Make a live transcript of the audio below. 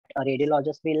a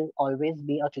radiologist will always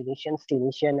be a clinician's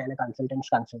clinician and a consultant's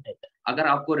consultant. अगर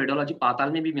आपको radiology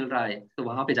पाताल में भी मिल रहा है तो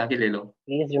वहां पे जाके ले लो.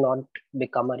 Please do not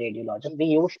become a radiologist. We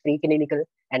use preclinical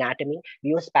anatomy, we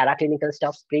use paraclinical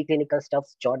stuff, preclinical stuff,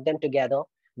 jot them together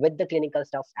with the clinical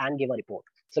stuff and give a report.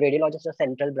 So radiologist is a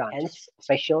central branch. Hence,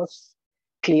 freshers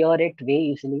clear it way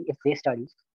easily if they study,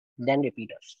 then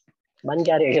repeaters. बन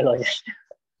गया radiologist.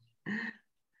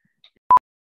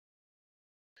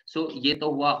 So ये तो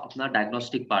हुआ अपना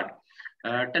diagnostic part.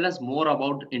 Tell us more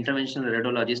about interventional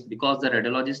radiologists, because the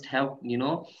radiologists have,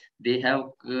 they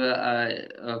have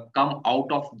come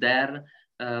out of their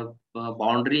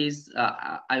boundaries,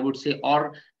 I would say,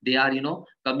 or they are,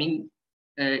 coming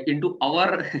into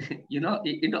our,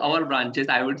 into our branches,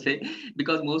 I would say,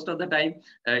 because most of the time,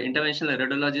 interventional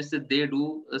radiologists, they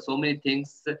do so many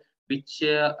things which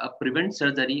prevent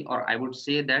surgery, or I would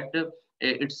say that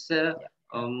it's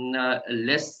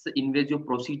less invasive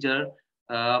procedure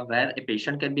where a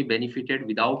patient can be benefited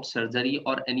without surgery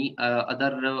or any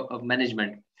other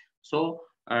management. So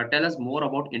tell us more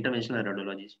about interventional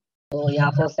radiology. So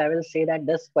yeah, first I will say that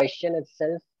this question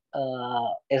itself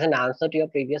is an answer to your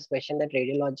previous question, that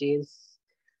radiology is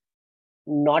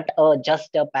not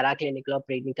just a paraclinical or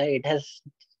preclinical. It has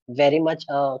very much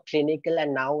a clinical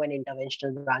and now an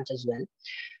interventional branch as well.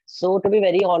 So to be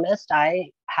very honest,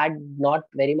 I had not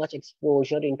very much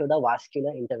exposure into the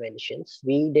vascular interventions.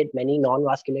 We did many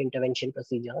non-vascular intervention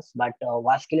procedures, but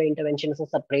vascular intervention is a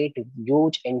separate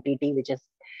huge entity, which is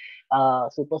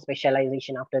super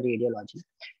specialization after radiology.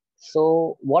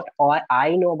 So what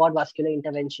I know about vascular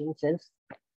interventions is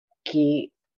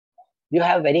key. You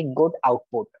have very good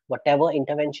output. Whatever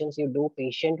interventions you do,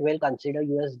 patient will consider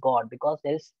you as God, because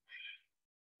there's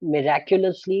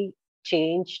miraculously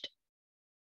changed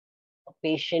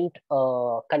patient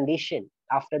condition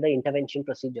after the intervention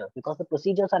procedure, because the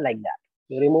procedures are like that.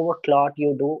 You remove a clot,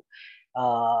 you do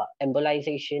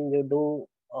embolization, you do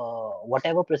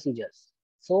whatever procedures.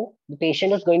 So the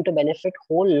patient is going to benefit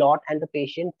whole lot, and the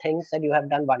patient thinks that you have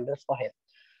done wonders for him.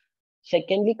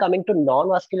 Secondly, coming to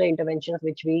non-vascular interventions,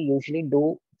 which we usually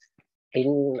do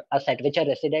in a set, which a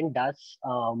resident does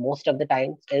most of the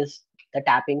time, is the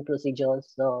tapping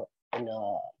procedures, the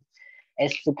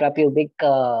suprapubic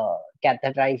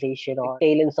catheterization or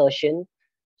tail insertion.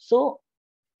 So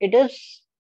it is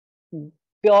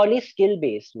purely skill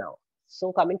based now.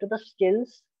 So coming to the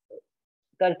skills,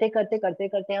 करते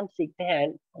करते हम सीखते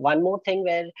हैं. One more thing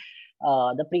where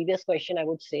the previous question, I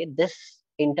would say this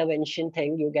intervention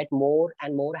thing, you get more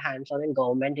and more hands-on in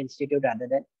government institute rather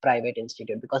than private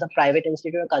institute, because a private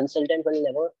institute, a consultant or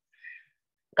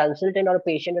a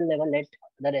patient will never let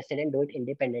the resident do it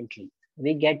independently.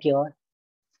 We get here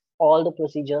all the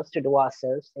procedures to do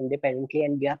ourselves independently,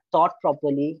 and we are taught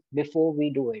properly before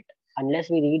we do it. Unless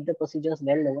we read the procedures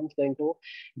well, no one's going to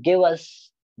give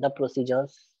us the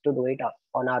procedures to do it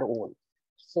on our own.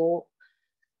 So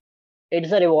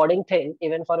it's a rewarding thing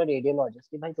even for a radiologist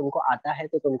कि भाई तुमको आता है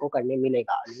तो तुमको करने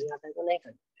मिलेगा, नहीं आता है तो नहीं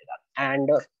करने मिलेगा. And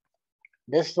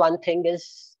this one thing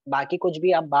is, बाकी कुछ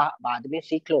भी आप बाद में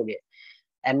सीख लोगे.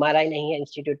 MRI नहीं है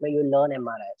इंस्टीट्यूट में, you learn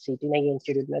MRI. CT नहीं है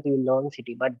इंस्टीट्यूट में, तो you learn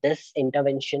CT. But this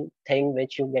intervention thing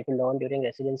which you get to learn during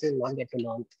residency, you not get to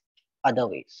learn other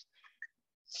ways.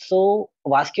 So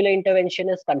vascular intervention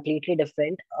is completely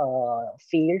different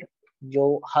field,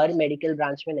 जो हर medical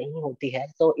branch में नहीं होती है.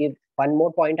 So if one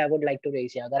more point I would like to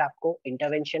raise है, अगर आपको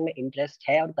intervention में interest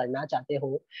है और करना चाहते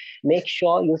हो, make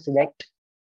sure you select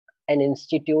an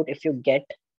institute if you get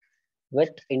with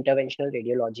interventional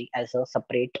radiology as a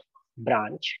separate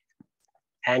branch.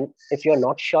 And if you're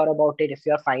not sure about it, if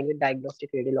you're fine with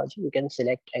diagnostic radiology, you can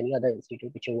select any other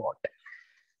institute which you want.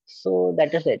 So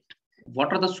that is it.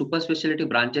 What are the super specialty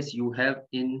branches you have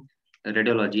in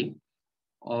radiology,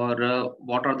 or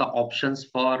what are the options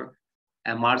for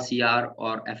MRCR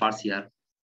or FRCR?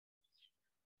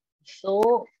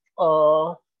 So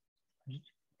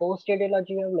post radiology,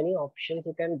 you have many options.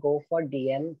 You can go for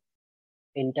DM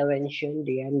intervention,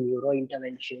 DM neuro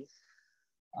intervention,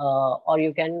 or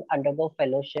you can undergo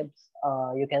fellowships.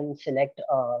 You can select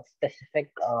a specific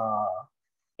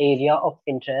area of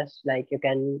interest, like you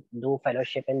can do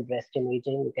fellowship in breast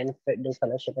imaging, you can do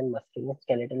fellowship in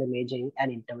musculoskeletal imaging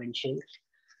and intervention.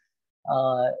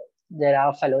 There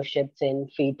are fellowships in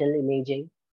fetal imaging.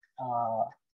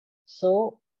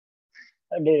 So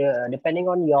depending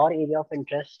on your area of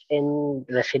interest in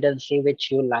residency,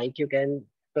 which you like, you can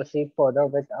proceed further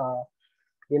with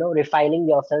refining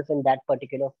yourself in that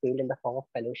particular field in the form of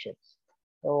fellowships.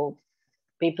 So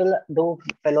people do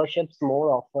fellowships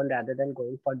more often rather than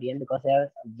going for DM, because there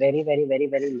are very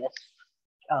less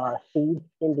seats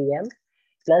in DM.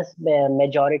 Plus, the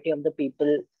majority of the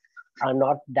people are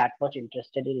not that much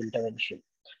interested in intervention.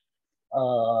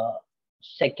 Uh,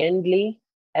 Secondly,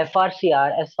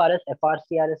 FRCR, as far as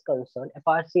FRCR is concerned,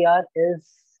 FRCR is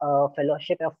a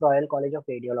fellowship of Royal College of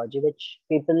Radiology, which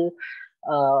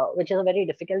is a very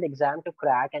difficult exam to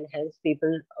crack, and hence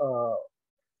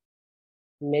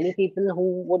many people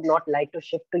who would not like to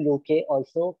shift to UK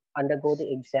also undergo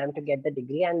the exam to get the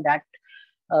degree, and that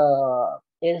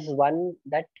is one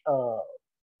that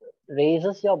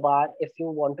raises your bar if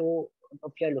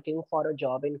you're looking for a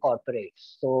job in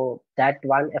corporates. So that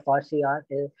one FRCR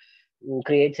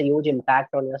creates a huge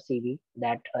impact on your CV.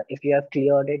 That if you have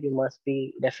cleared it, you must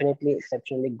be definitely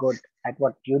exceptionally good at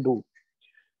what you do.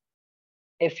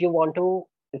 If you want to,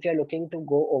 if you're looking to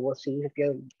go overseas, if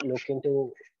you're looking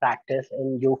to practice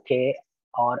in UK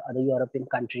or other European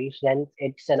countries, then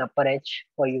it's an upper edge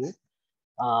for you.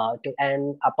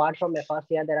 And apart from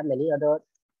FRCR, there are many other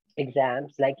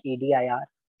exams like EDIR,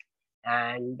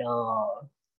 and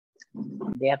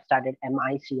they have started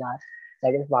MICR,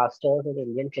 that is Masters in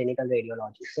Indian Clinical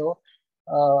Radiology. So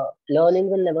learning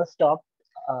will never stop.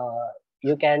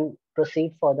 You can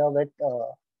proceed further with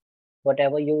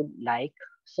whatever you like.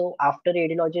 So after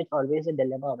radiology, it's always a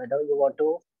dilemma whether you want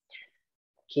to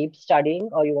keep studying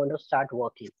or you want to start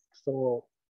working. So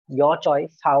your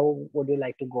choice. How would you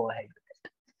like to go ahead?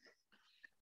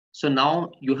 So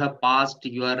now you have passed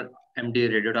your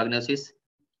MD radio diagnosis.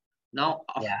 Now,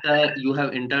 Yeah. after you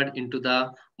have entered into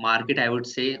the market, I would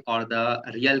say, or the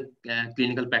real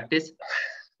clinical practice.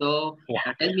 So,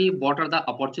 Yeah. tell me, what are the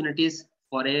opportunities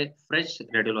for a fresh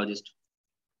radiologist?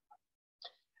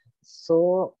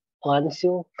 So once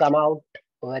you come out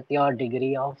with your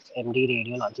degree of MD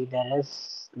radiology, there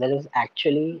is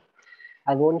actually,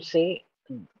 I won't say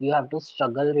you have to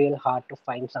struggle real hard to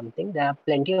find something. There are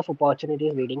plenty of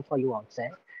opportunities waiting for you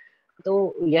outside. तो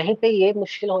यहीं पे ये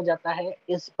मुश्किल हो जाता है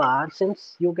इस बार,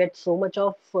 since you get so much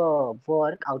of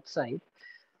work outside,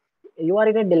 you are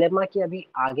in a dilemma कि अभी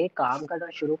आगे काम करना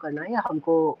शुरू करना है या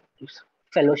हमको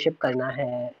fellowship करना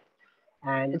है.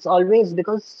 And it's always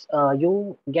because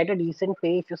you get a decent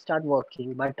pay if you start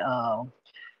working, but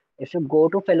if you go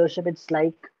to fellowship, it's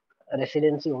like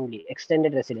residency only,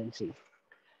 extended residency.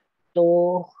 तो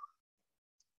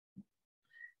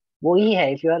वही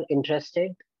है, if you are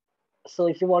interested, so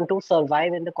if you want to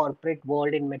survive in the corporate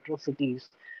world in metro cities,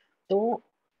 so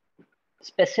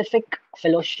specific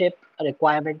fellowship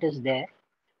requirement is there,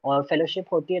 or fellowship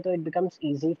होती है तो it becomes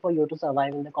easy for you to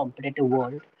survive in the competitive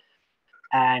world.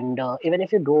 And even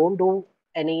if you don't do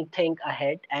anything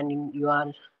ahead and you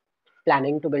are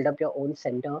planning to build up your own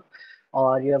center,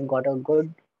 or you have got a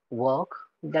good work,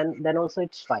 then also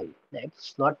it's fine.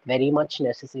 It's not very much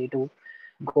necessary to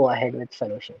go ahead with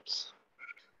fellowships.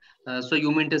 So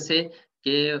you mean to say,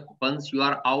 okay, once you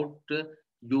are out,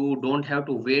 you don't have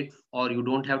to wait or you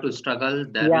don't have to struggle.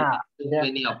 There will Yeah, be so there are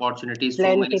many opportunities,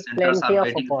 so many centers plenty are of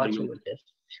waiting for you. opportunities.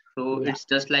 So Yeah, it's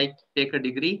just like take a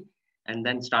degree and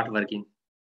then start working.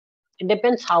 it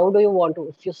depends how do you want to.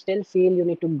 If you still feel you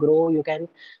need to grow, you can.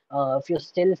 If you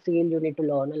still feel you need to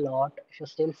learn a lot, if you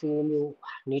still feel you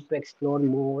need to explore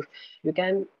more, you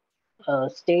can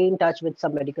stay in touch with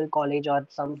some medical college or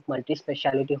some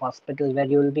multi-speciality hospital where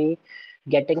you will be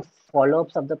getting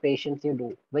follow-ups of the patients you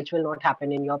do, which will not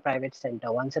happen in your private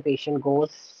center. Once a patient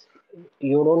goes,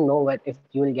 you don't know if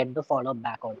you will get the follow-up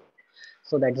back on.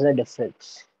 So that's the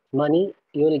difference. Money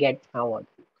you will get now.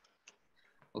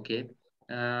 Okay.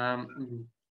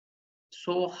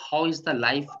 So how is the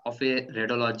life of a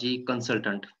radiology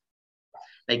consultant?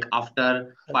 Like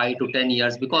after 5 to 10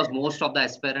 years, because most of the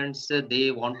aspirants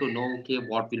they want to know, okay,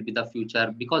 what will be the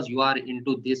future, because you are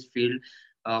into this field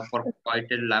for quite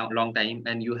a long time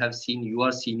and you have seen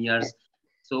your seniors.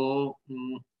 So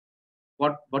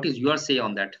what is your say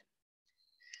on that?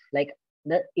 Like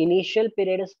the initial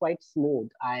period is quite smooth.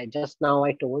 I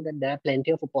told that there are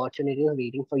plenty of opportunities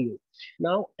waiting for you.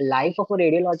 Now, life of a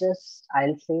radiologist,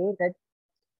 I'll say that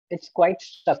it's quite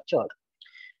structured.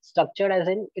 Structured as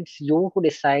in it's you who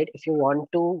decide if you want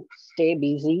to stay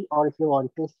busy or if you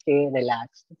want to stay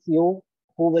relaxed. It's you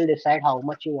who will decide how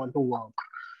much you want to work.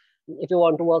 If you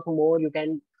want to work more, you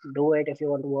can do it. If you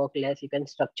want to work less, you can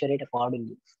structure it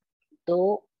accordingly.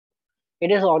 So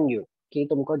it is on you कि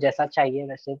तुमको जैसा चाहिए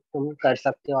वैसे तुम कर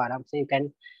सकते हो आराम से. You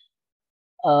can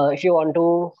if you want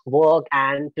to work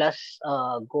and plus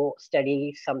go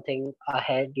study something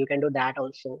ahead, you can do that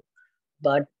also.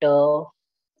 But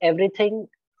everything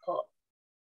uh,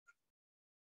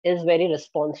 is very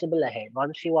responsible ahead.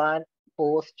 Once you are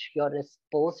post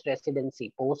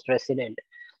residency, post resident,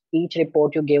 each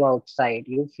report you give outside,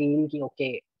 you feel कि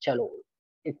okay, चलो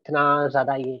इतना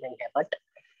ज़्यादा ये नहीं है, but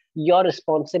your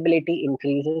responsibility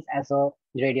increases as a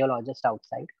radiologists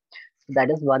outside. So that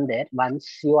is one there.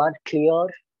 Once you are clear,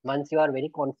 once you are very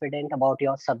confident about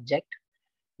your subject,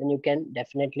 then you can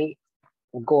definitely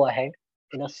go ahead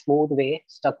in a smooth way,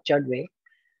 structured way.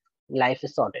 Life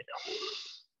is sorted.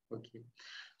 Okay.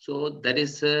 So there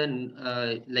is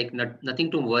like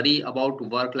nothing to worry about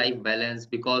work-life balance,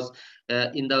 because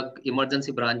in the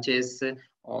emergency branches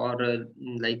or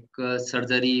like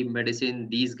surgery, medicine,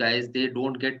 these guys, they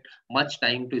don't get much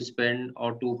time to spend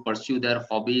or to pursue their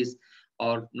hobbies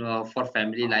or for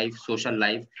family life, social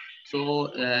life.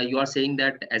 So you are saying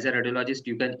that as a radiologist,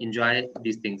 you can enjoy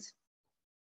these things.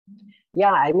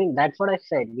 Yeah, I mean that's what I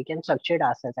said. We can structure it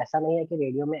ourselves. ऐसा नहीं है कि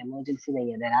radio में emergency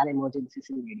नहीं है. There are emergencies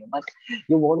in radio, but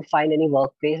you won't find any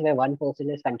workplace where one person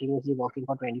is continuously working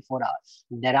for 24 hours.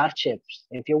 There are shifts.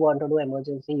 If you want to do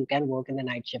emergency, you can work in the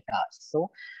night shift hours. So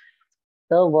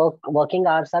the working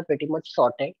hours are pretty much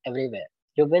sorted everywhere.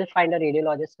 You will find a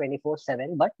radiologist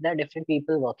 24/7, but there are different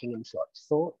people working in slots.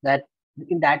 So that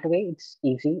in that way, it's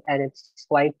easy and it's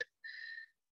quite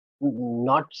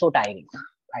not so tiring,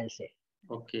 I'll say.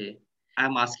 Okay.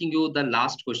 I'm asking you the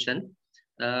last question.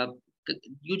 Uh,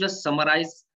 you just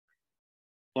summarize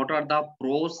what are the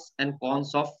pros and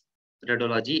cons of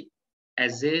radiology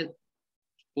as a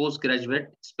postgraduate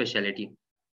specialty.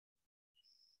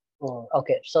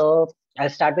 Okay, so I'll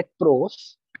start with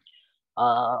pros.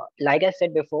 Like I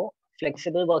said before,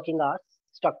 flexible working hours,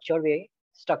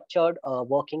 structured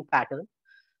working pattern.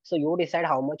 So you decide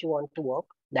how much you want to work.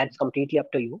 That's completely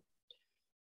up to you.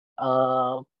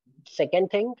 Uh, Second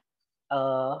thing,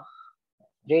 uh,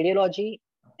 radiology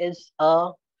is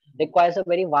requires a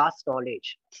very vast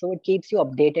knowledge. So it keeps you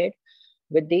updated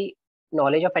with the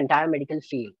knowledge of entire medical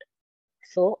field.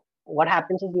 So what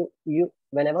happens is you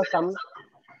whenever some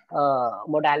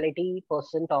modality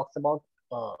person talks about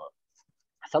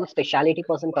some specialty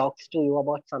person talks to you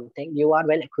about something, you are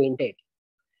well acquainted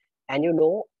and you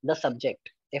know the subject.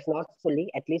 If not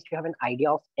fully, at least you have an idea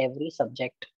of every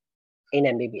subject in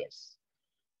MBBS.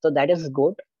 So that is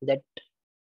good that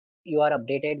you are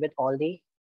updated with all the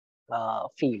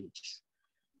fields.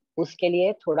 उसके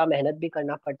लिए थोड़ा मेहनत भी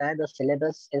करना पड़ता है. The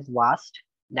syllabus is vast.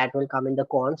 That will come in the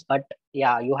cons, but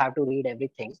yeah, you have to read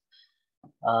everything.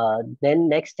 Then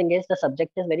next thing is the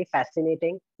subject is very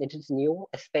fascinating. It is new,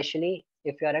 especially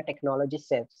if you are a technology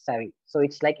savvy. So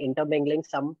it's like intermingling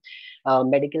some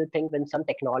medical thing with some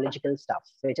technological stuff,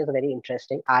 which is very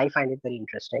interesting. I find it very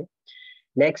interesting.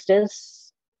 Next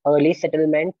is early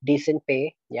settlement, decent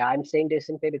pay. Yeah, I'm saying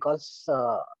decent pay because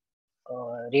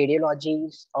radiology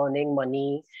is earning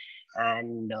money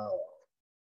and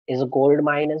is a gold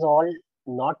mine is all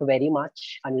not very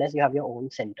much unless you have your own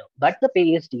center, but the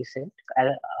pay is decent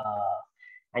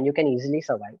and you can easily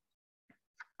survive.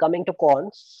 Coming to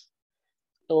cons,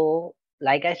 so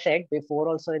like I said before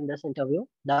also in this interview,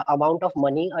 the amount of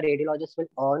money a radiologist will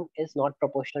earn is not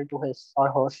proportional to his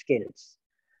or her skills.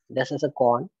 This is a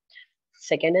con.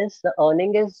 Second is the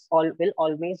earning is all will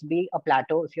always be a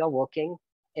plateau if you're working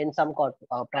in some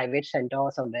private center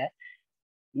or somewhere.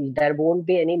 There won't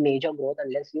be any major growth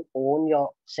unless you own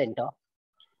your center.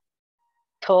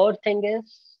 Third thing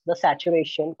is the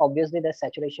saturation. Obviously, there's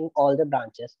saturation in all the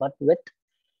branches, but with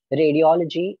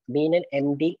radiology being an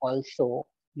MD also,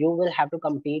 you will have to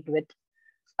compete with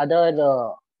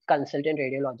other consultant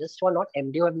radiologists who are not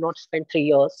MD, who have not spent 3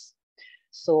 years.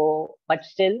 So, but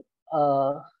still,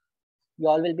 you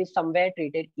all will be somewhere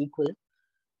treated equal,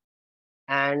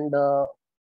 and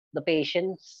the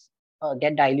patients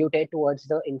get diluted towards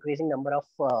the increasing number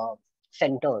of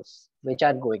centers which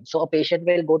are going. So a patient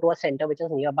will go to a center which is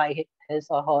nearby his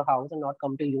or her house and not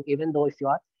come to you, even though if you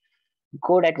are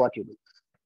good at what you do.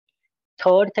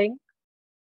 Third thing,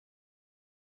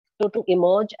 to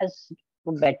emerge as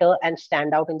better and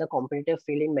stand out in the competitive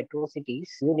field in metro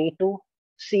cities, you need to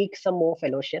seek some more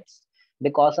fellowships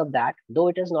because of that, though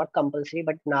it is not compulsory,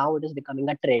 but now it is becoming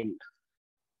a trend.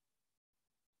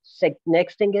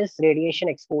 Next thing is radiation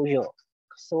exposure.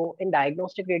 So in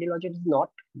diagnostic radiology, it is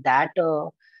not that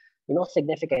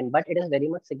significant, but it is very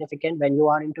much significant when you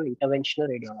are into interventional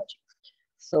radiology.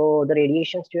 So the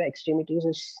radiations to your extremities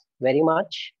is very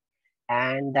much,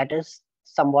 and that is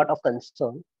somewhat of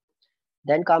concern.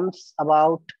 Then comes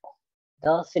about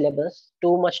the syllabus,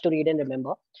 too much to read and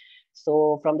remember.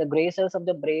 So from the gray cells of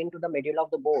the brain to the medulla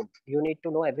of the bone, you need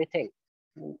to know everything.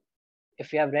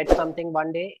 If you have read something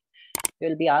one day, you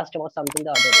will be asked about something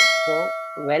the other day. So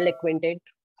well acquainted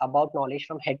about knowledge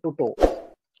from head to toe.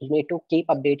 You need to keep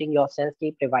updating yourself,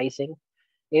 keep revising,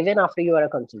 even after you are a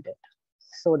consultant.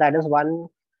 So that is one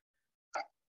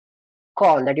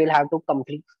call that you'll have to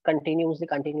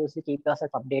continuously keep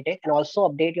yourself updated and also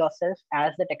update yourself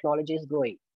as the technology is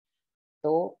growing.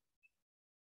 So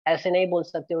ऐसे नहीं बोल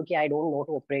सकते हो कि I don't know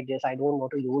to operate this, I don't know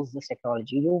to use this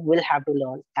technology. You will have to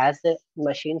learn. As the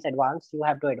machines advance, you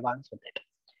have to advance with it.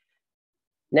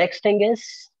 Next thing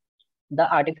is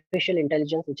the artificial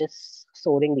intelligence, which is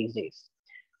soaring these days.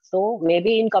 So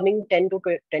maybe in coming 10 to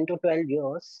 12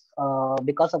 years,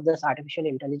 because of this artificial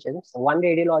intelligence, one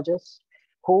radiologist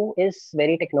who is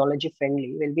very technology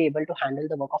friendly will be able to handle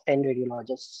the work of 10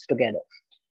 radiologists together.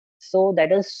 So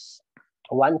that is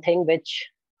one thing which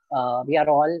we are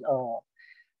all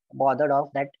bothered of,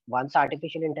 that once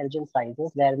artificial intelligence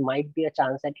rises, there might be a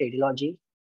chance that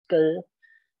radiological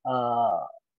uh,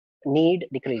 need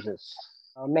decreases.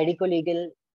 Medical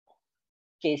legal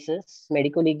cases,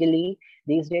 medical legally,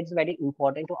 these days very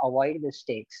important to avoid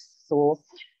mistakes. So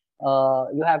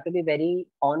you have to be to very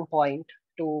on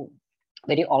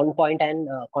point and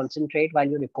concentrate while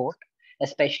you report,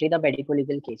 especially the medical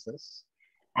legal cases.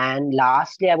 And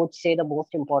lastly, I would say the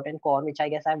most important core, which I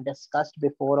guess I've discussed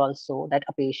before also, that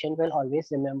a patient will always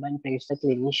remember and praise the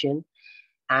clinician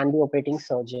and the operating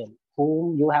surgeon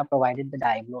whom you have provided the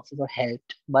diagnosis or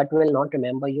helped, but will not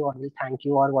remember you or will thank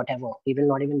you or whatever. He will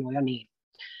not even know your name.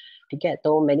 Okay,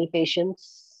 so many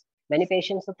patients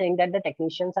think that the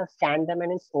technicians have scanned them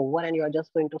and it's over and you're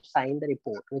just going to sign the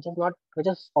report, which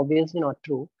is obviously not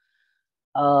true.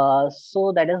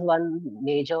 So that is one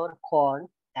major con.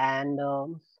 And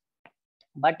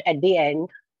but at the end,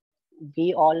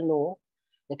 we all know,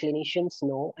 the clinicians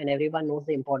know, and everyone knows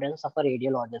the importance of a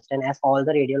radiologist. And as all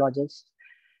the radiologists,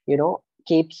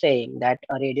 keep saying that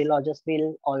a radiologist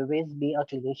will always be a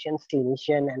clinician's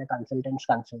clinician and a consultant's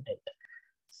consultant.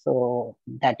 So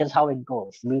that is how it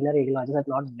goes. Being a radiologist is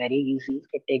not very easy.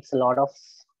 It takes a lot of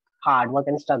hard work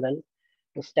and struggle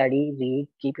to study, read,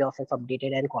 keep yourself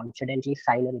updated, and confidently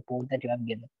sign a report that you have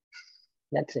given.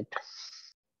 That's it.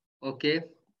 Okay,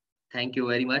 thank you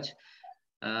very much.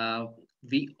 Uh,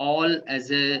 we all,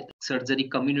 as a surgery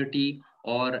community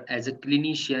or as a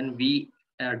clinician, we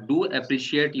do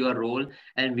appreciate your role,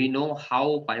 and we know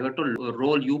how pivotal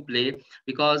role you play,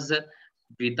 because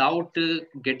without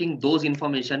getting those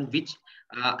information, which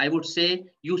I would say,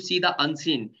 you see the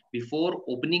unseen before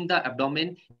opening the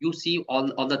abdomen, you see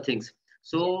all the things.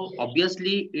 So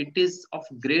obviously it is of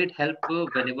great help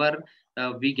whenever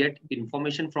we get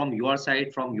information from your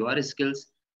side, from your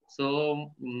skills.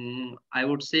 So I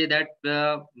would say that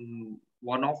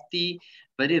one of the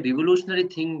very revolutionary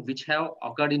thing which have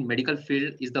occurred in medical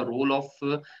field is the role of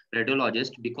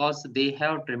radiologist, because they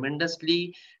have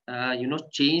tremendously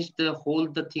changed the whole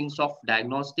the things of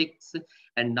diagnostics,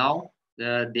 and now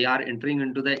they are entering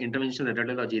into the interventional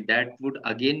radiology. That would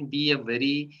again be a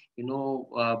very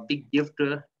big gift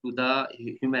to the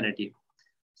humanity.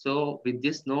 So with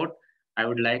this note, I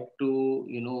would like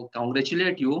to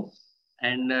congratulate you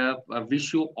and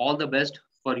wish you all the best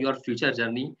for your future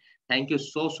journey. Thank you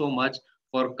so much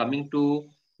for coming to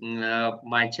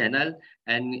my channel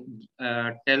and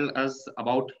tell us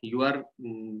about your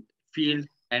field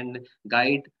and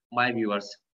guide my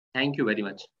viewers. Thank you very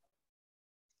much.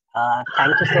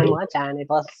 Thank you so much, and it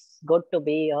was good to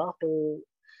be here to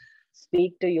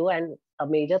speak to you. And a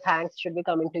major thanks should be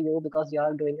coming to you because you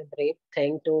are doing a great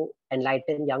thing to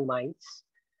enlighten young minds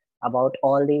about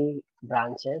all the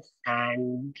branches.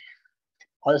 And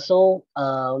also,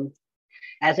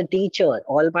 as a teacher,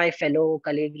 all my fellow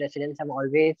colleague residents have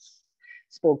always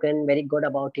spoken very good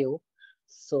about you.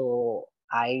 So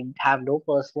I have no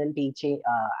personal teaching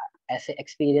as a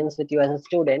experience with you as a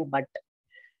student, but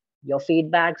your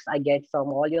feedbacks I get from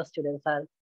all your students are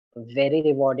very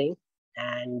rewarding.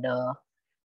 And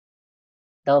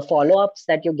the follow-ups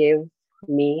that you gave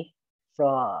me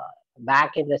from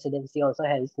back in residency also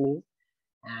helped me.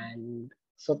 And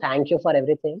so thank you for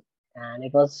everything. And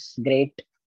it was great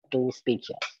to speak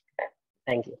here.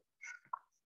 Thank you.